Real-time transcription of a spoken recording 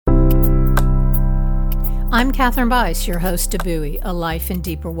I'm Catherine Bice, your host of Buoy, a Life in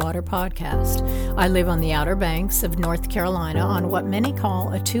Deeper Water podcast. I live on the Outer Banks of North Carolina on what many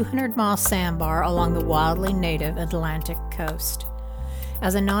call a 200-mile sandbar along the wildly native Atlantic coast.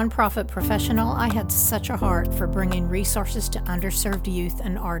 As a nonprofit professional, I had such a heart for bringing resources to underserved youth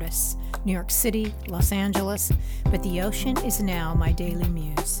and artists, New York City, Los Angeles, but the ocean is now my daily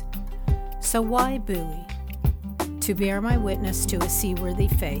muse. So why Buoy? To bear my witness to a seaworthy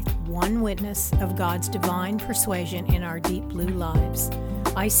faith, one witness of God's divine persuasion in our deep blue lives.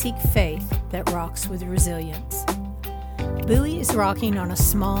 I seek faith that rocks with resilience. Buoy is rocking on a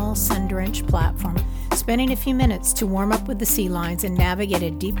small, sun-drenched platform, spending a few minutes to warm up with the sea lions and navigate a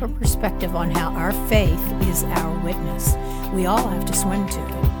deeper perspective on how our faith is our witness. We all have to swim to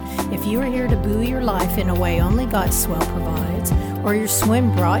it. If you are here to buoy your life in a way only God's swell provides, or your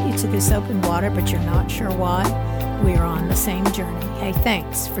swim brought you to this open water but you're not sure why, we are on the same journey. Hey,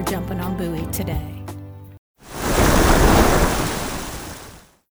 thanks for jumping on Buoy today.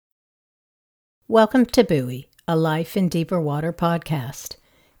 Welcome to Buoy, a Life in Deeper Water podcast.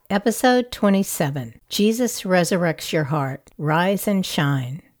 Episode 27, Jesus Resurrects Your Heart. Rise and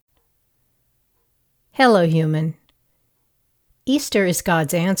shine. Hello, human. Easter is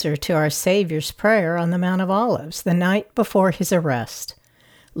God's answer to our Savior's prayer on the Mount of Olives, the night before his arrest.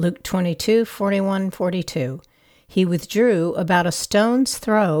 Luke 22:41-42. He withdrew about a stone's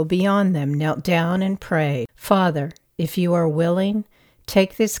throw beyond them, knelt down and prayed, Father, if you are willing,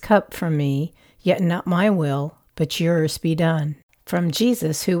 take this cup from me, yet not my will, but yours be done. From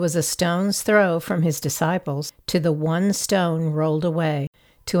Jesus, who was a stone's throw from his disciples, to the one stone rolled away,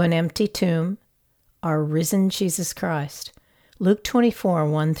 to an empty tomb, our risen Jesus Christ. Luke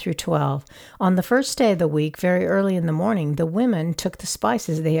 24:1-12. On the first day of the week, very early in the morning, the women took the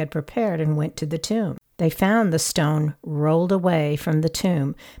spices they had prepared and went to the tomb. They found the stone rolled away from the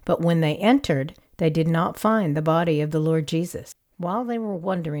tomb, but when they entered, they did not find the body of the Lord Jesus. While they were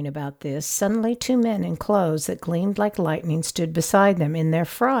wondering about this, suddenly two men in clothes that gleamed like lightning stood beside them. In their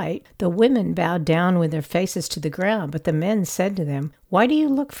fright, the women bowed down with their faces to the ground, but the men said to them, Why do you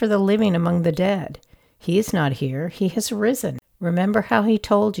look for the living among the dead? He is not here, he has risen. Remember how he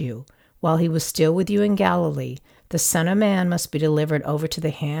told you, while he was still with you in Galilee, the Son of Man must be delivered over to the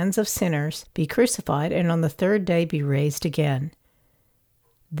hands of sinners, be crucified, and on the third day be raised again.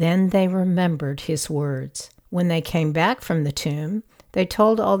 Then they remembered his words. When they came back from the tomb, they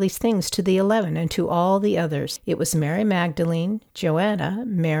told all these things to the 11 and to all the others. It was Mary Magdalene, Joanna,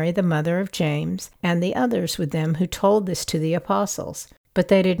 Mary the mother of James, and the others with them who told this to the apostles. But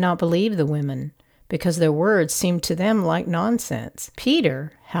they did not believe the women, because their words seemed to them like nonsense.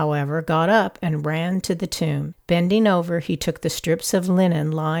 Peter, however, got up and ran to the tomb. Bending over, he took the strips of linen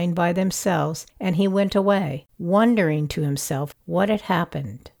lying by themselves, and he went away, wondering to himself what had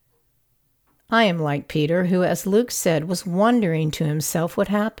happened. I am like Peter, who, as Luke said, was wondering to himself what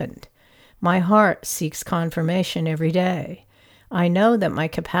happened. My heart seeks confirmation every day. I know that my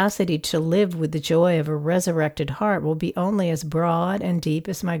capacity to live with the joy of a resurrected heart will be only as broad and deep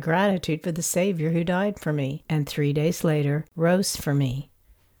as my gratitude for the Savior who died for me, and 3 days later rose for me.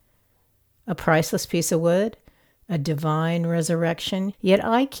 A priceless piece of wood, a divine resurrection, yet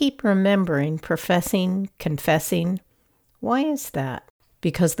I keep remembering, professing, confessing. Why is that?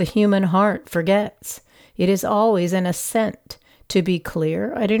 Because the human heart forgets. It is always an assent. To be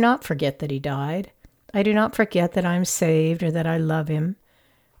clear, I do not forget that he died. I do not forget that I'm saved or that I love him.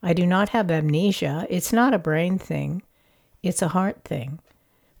 I do not have amnesia. It's not a brain thing. It's a heart thing.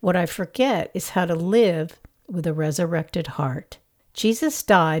 What I forget is how to live with a resurrected heart. Jesus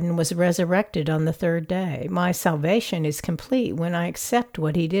died and was resurrected on the third day. My salvation is complete when I accept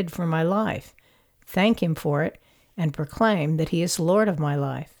what he did for my life, thank him for it, and proclaim that he is Lord of my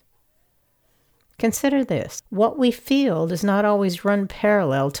life. Consider this. What we feel does not always run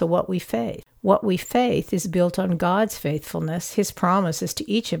parallel to what we face. What we faith is built on God's faithfulness, his promises to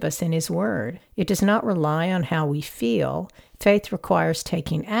each of us in his word. It does not rely on how we feel. Faith requires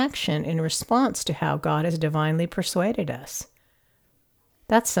taking action in response to how God has divinely persuaded us.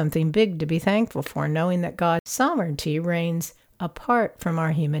 That's something big to be thankful for, knowing that God's sovereignty reigns apart from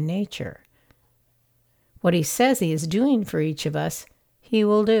our human nature. What he says he is doing for each of us, he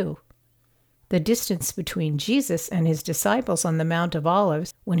will do. The distance between Jesus and his disciples on the Mount of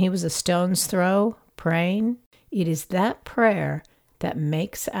Olives, when he was a stone's throw, praying, it is that prayer that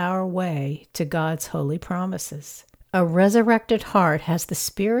makes our way to God's holy promises. A resurrected heart has the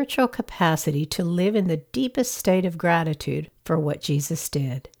spiritual capacity to live in the deepest state of gratitude for what Jesus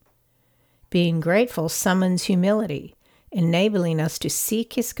did. Being grateful summons humility, enabling us to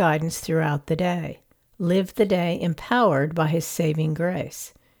seek his guidance throughout the day. Live the day empowered by his saving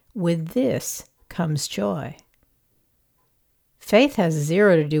grace. With this comes joy. Faith has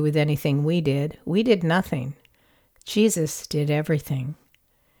zero to do with anything we did. We did nothing. Jesus did everything.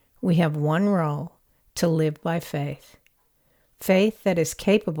 We have one role: to live by faith. Faith that is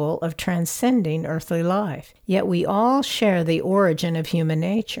capable of transcending earthly life. Yet we all share the origin of human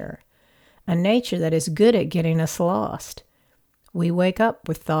nature, a nature that is good at getting us lost. We wake up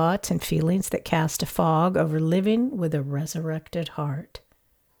with thoughts and feelings that cast a fog over living with a resurrected heart.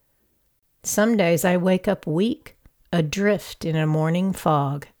 Some days I wake up weak, adrift in a morning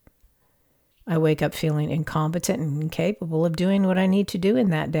fog. I wake up feeling incompetent and incapable of doing what I need to do in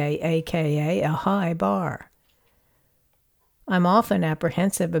that day, aka a high bar. I'm often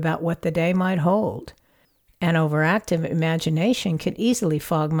apprehensive about what the day might hold. An overactive imagination could easily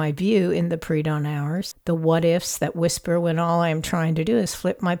fog my view in the pre-dawn hours, the what-ifs that whisper when all I am trying to do is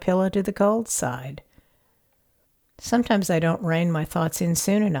flip my pillow to the cold side. Sometimes I don't rein my thoughts in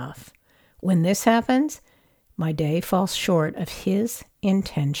soon enough. When this happens, my day falls short of His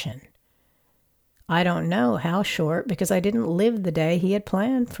intention. I don't know how short because I didn't live the day He had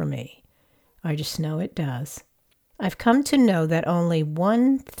planned for me. I just know it does. I've come to know that only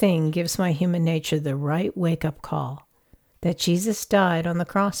one thing gives my human nature the right wake-up call: that Jesus died on the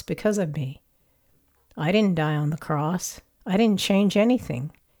cross because of me. I didn't die on the cross. I didn't change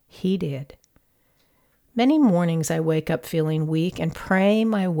anything. He did. Many mornings I wake up feeling weak and pray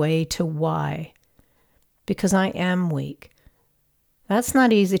my way to why. Because I am weak. That's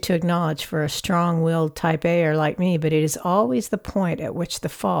not easy to acknowledge for a strong-willed type A-er like me, but it is always the point at which the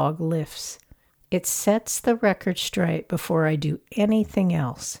fog lifts. It sets the record straight before I do anything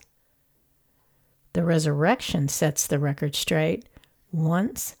else. The resurrection sets the record straight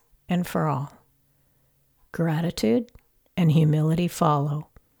once and for all. Gratitude and humility follow.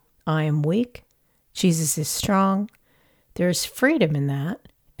 I am weak. Jesus is strong. There is freedom in that,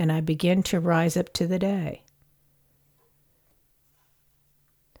 and I begin to rise up to the day.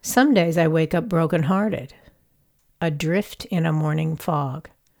 Some days I wake up brokenhearted, adrift in a morning fog.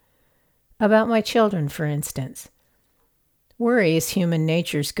 About my children, for instance. Worry is human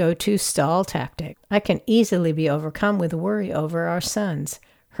nature's go-to stall tactic. I can easily be overcome with worry over our sons,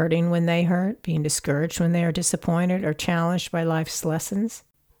 hurting when they hurt, being discouraged when they are disappointed or challenged by life's lessons.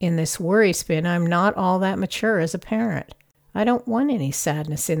 In this worry spin, I'm not all that mature as a parent. I don't want any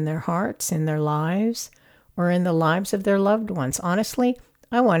sadness in their hearts, in their lives, or in the lives of their loved ones. Honestly,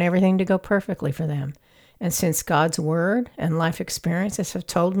 I want everything to go perfectly for them. And since God's Word and life experiences have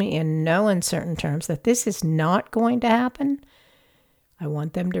told me in no uncertain terms that this is not going to happen, I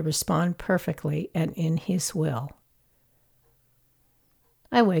want them to respond perfectly and in His will.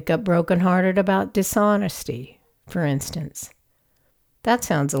 I wake up brokenhearted about dishonesty, for instance. That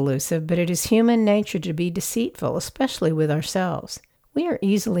sounds elusive, but it is human nature to be deceitful, especially with ourselves. We are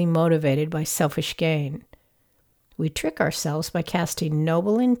easily motivated by selfish gain. We trick ourselves by casting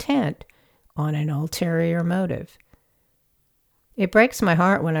noble intent on an ulterior motive. It breaks my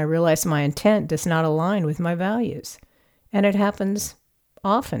heart when I realize my intent does not align with my values, and it happens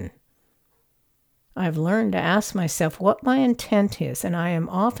often. I've learned to ask myself what my intent is, and I am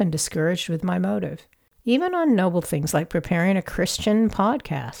often discouraged with my motive. Even on noble things like preparing a Christian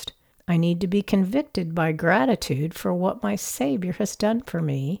podcast, I need to be convicted by gratitude for what my Savior has done for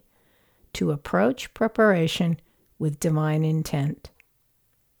me to approach preparation with divine intent.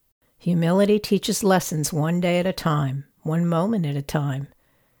 Humility teaches lessons one day at a time, one moment at a time.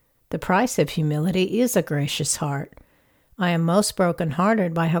 The price of humility is a gracious heart. I am most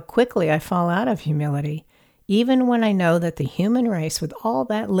brokenhearted by how quickly I fall out of humility, even when I know that the human race, with all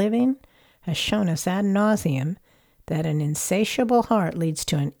that living, has shown us ad nauseum that an insatiable heart leads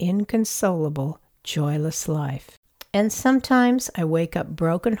to an inconsolable, joyless life. And sometimes I wake up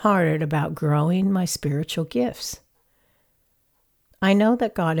brokenhearted about growing my spiritual gifts. I know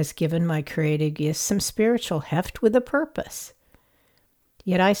that God has given my creative gifts some spiritual heft with a purpose.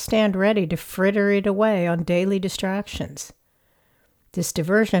 Yet I stand ready to fritter it away on daily distractions. This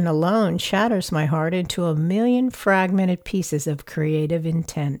diversion alone shatters my heart into a million fragmented pieces of creative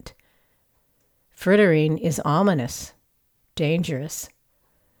intent. Frittering is ominous, dangerous,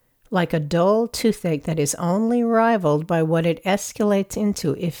 like a dull toothache that is only rivaled by what it escalates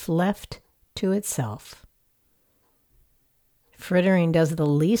into if left to itself. Frittering does the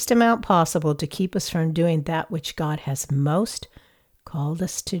least amount possible to keep us from doing that which God has most called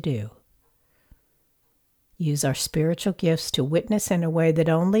us to do. Use our spiritual gifts to witness in a way that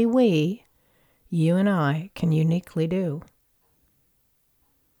only we, you and I, can uniquely do.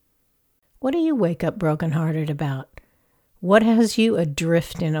 What do you wake up brokenhearted about? What has you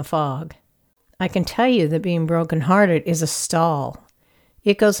adrift in a fog? I can tell you that being brokenhearted is a stall.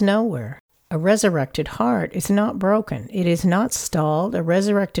 It goes nowhere. A resurrected heart is not broken. It is not stalled. A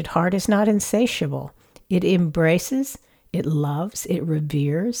resurrected heart is not insatiable. It embraces, it loves, it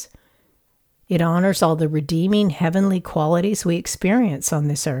reveres. It honors all the redeeming heavenly qualities we experience on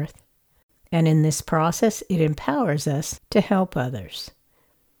this earth. And in this process, it empowers us to help others.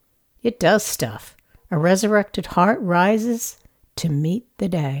 It does stuff. A resurrected heart rises to meet the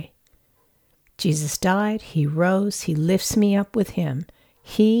day. Jesus died, he rose, he lifts me up with him.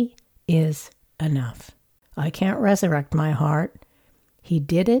 He is enough. I can't resurrect my heart. He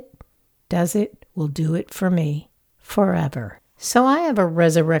did it, does it, will do it for me forever. So I have a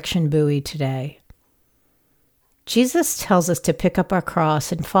resurrection buoy today. Jesus tells us to pick up our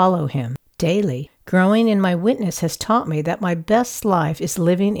cross and follow him daily. Growing in my witness has taught me that my best life is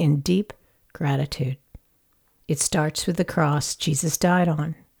living in deep gratitude. It starts with the cross Jesus died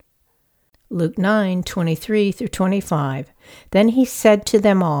on. Luke 9:23-25. Then he said to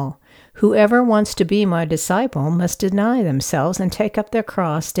them all, "Whoever wants to be my disciple must deny themselves and take up their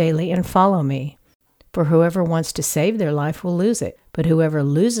cross daily and follow me. For whoever wants to save their life will lose it, but whoever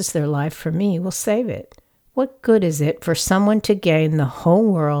loses their life for me will save it. What good is it for someone to gain the whole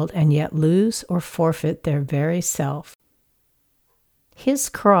world and yet lose or forfeit their very self?" His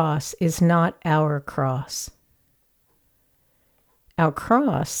cross is not our cross. Our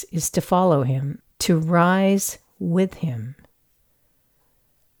cross is to follow him, to rise with him.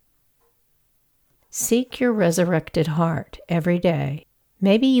 Seek your resurrected heart every day.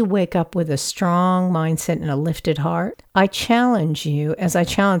 Maybe you wake up with a strong mindset and a lifted heart. I challenge you, as I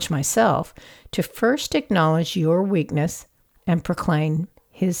challenge myself, to first acknowledge your weakness and proclaim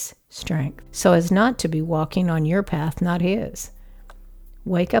his strength, so as not to be walking on your path, not his.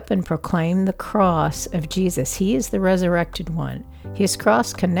 Wake up and proclaim the cross of Jesus. He is the resurrected one. His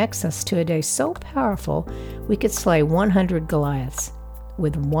cross connects us to a day so powerful we could slay 100 Goliaths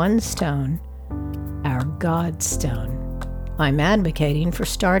with one stone, our God's stone. I'm advocating for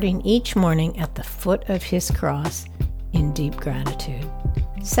starting each morning at the foot of his cross in deep gratitude.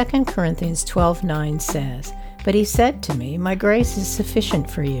 2 Corinthians 12:9 says, "But he said to me, my grace is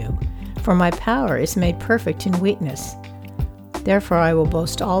sufficient for you, for my power is made perfect in weakness. Therefore I will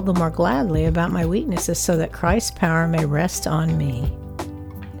boast all the more gladly about my weaknesses so that Christ's power may rest on me."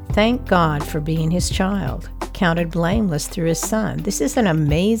 Thank God for being his child, counted blameless through his Son. This is an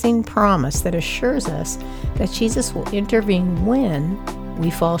amazing promise that assures us that Jesus will intervene when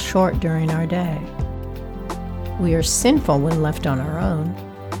we fall short during our day. We are sinful when left on our own.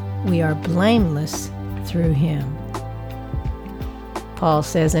 We are blameless through him. Paul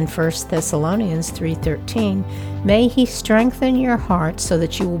says in 1 Thessalonians 3:13, "May he strengthen your heart so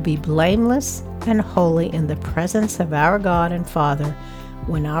that you will be blameless and holy in the presence of our God and Father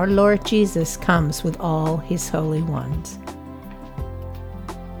when our Lord Jesus comes with all his holy ones."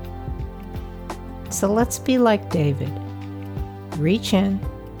 So let's be like David. Reach in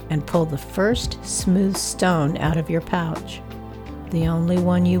and pull the first smooth stone out of your pouch, the only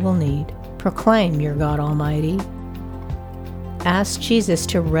one you will need. Proclaim your God Almighty. Ask Jesus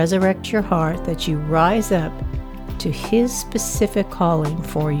to resurrect your heart that you rise up to his specific calling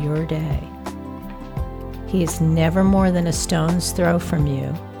for your day. He is never more than a stone's throw from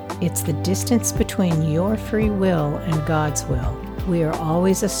you. It's the distance between your free will and God's will. We are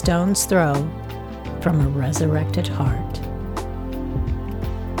always a stone's throw from a resurrected heart.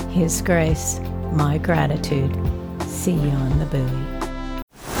 His grace, my gratitude. See you on the buoy.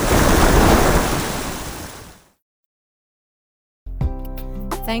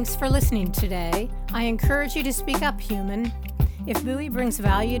 Thanks for listening today. I encourage you to speak up, human. If Buoy brings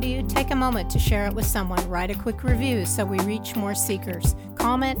value to you, take a moment to share it with someone. Write a quick review so we reach more seekers.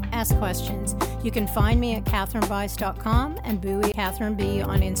 Comment, ask questions. You can find me at katherinebice.com and Buoy Catherine B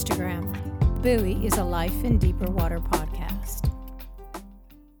on Instagram. Buoy is a Life in Deeper Water podcast.